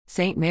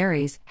St.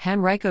 Mary's,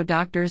 Henrico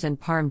Doctors and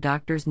Parham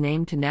Doctors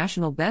named to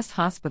National Best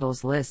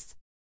Hospitals lists.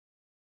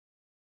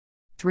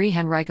 3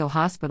 Henrico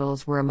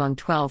hospitals were among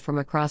 12 from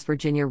across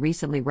Virginia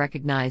recently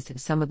recognized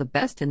as some of the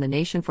best in the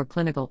nation for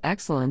clinical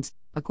excellence,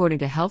 according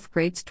to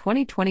Healthgrade's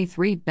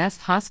 2023 Best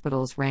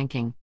Hospitals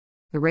ranking.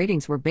 The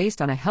ratings were based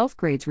on a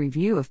Healthgrades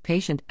review of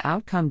patient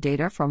outcome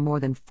data from more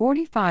than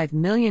 45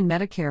 million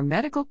Medicare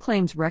medical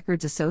claims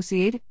records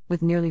associated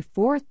with nearly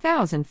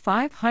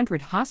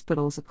 4,500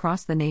 hospitals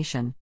across the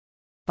nation.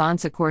 Bon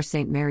Secours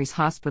St. Mary's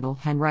Hospital,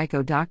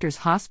 Henrico Doctors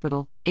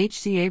Hospital,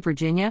 HCA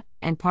Virginia,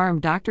 and Parham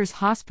Doctors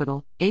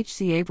Hospital,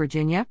 HCA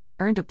Virginia,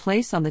 earned a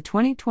place on the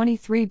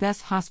 2023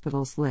 Best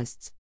Hospitals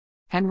lists.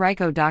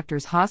 Henrico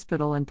Doctors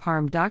Hospital and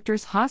Parham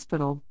Doctors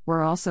Hospital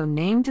were also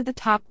named to the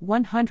top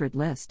 100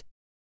 list.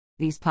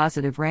 These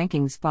positive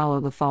rankings follow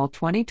the fall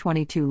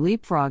 2022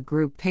 Leapfrog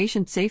Group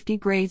patient safety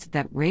grades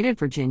that rated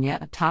Virginia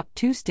a top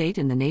 2 state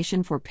in the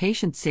nation for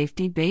patient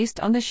safety based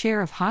on the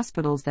share of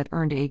hospitals that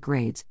earned A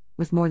grades,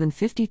 with more than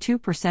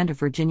 52% of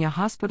Virginia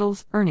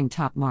hospitals earning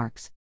top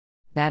marks.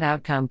 That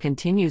outcome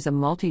continues a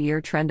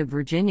multi-year trend of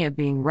Virginia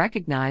being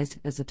recognized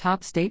as a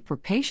top state for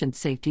patient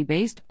safety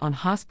based on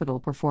hospital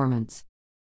performance.